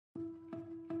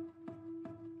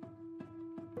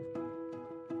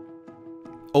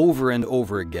Over and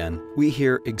over again, we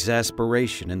hear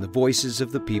exasperation in the voices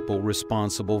of the people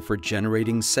responsible for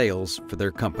generating sales for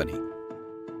their company.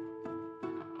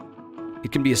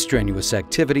 It can be a strenuous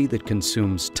activity that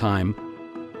consumes time,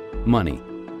 money,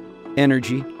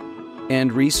 energy,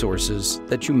 and resources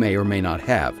that you may or may not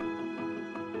have.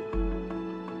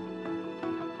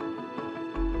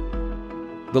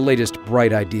 The latest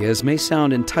bright ideas may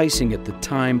sound enticing at the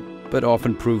time, but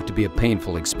often prove to be a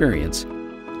painful experience,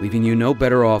 leaving you no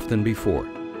better off than before.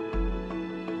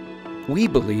 We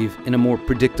believe in a more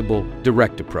predictable,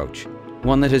 direct approach,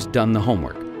 one that has done the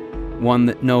homework, one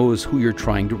that knows who you're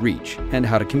trying to reach and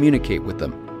how to communicate with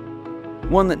them,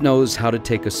 one that knows how to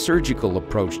take a surgical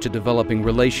approach to developing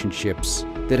relationships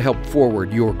that help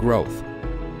forward your growth.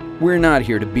 We're not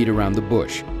here to beat around the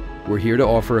bush. We're here to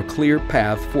offer a clear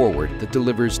path forward that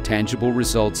delivers tangible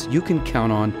results you can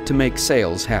count on to make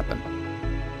sales happen.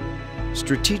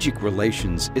 Strategic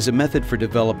relations is a method for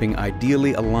developing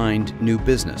ideally aligned new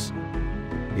business.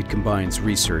 It combines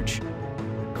research,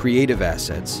 creative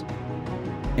assets,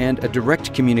 and a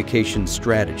direct communication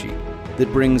strategy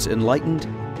that brings enlightened,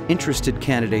 interested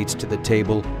candidates to the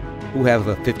table who have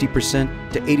a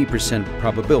 50% to 80%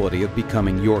 probability of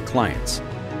becoming your clients.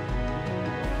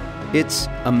 It's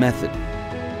a method,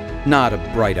 not a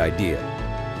bright idea.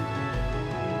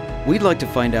 We'd like to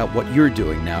find out what you're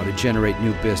doing now to generate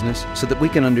new business so that we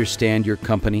can understand your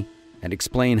company and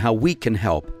explain how we can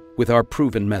help with our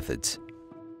proven methods.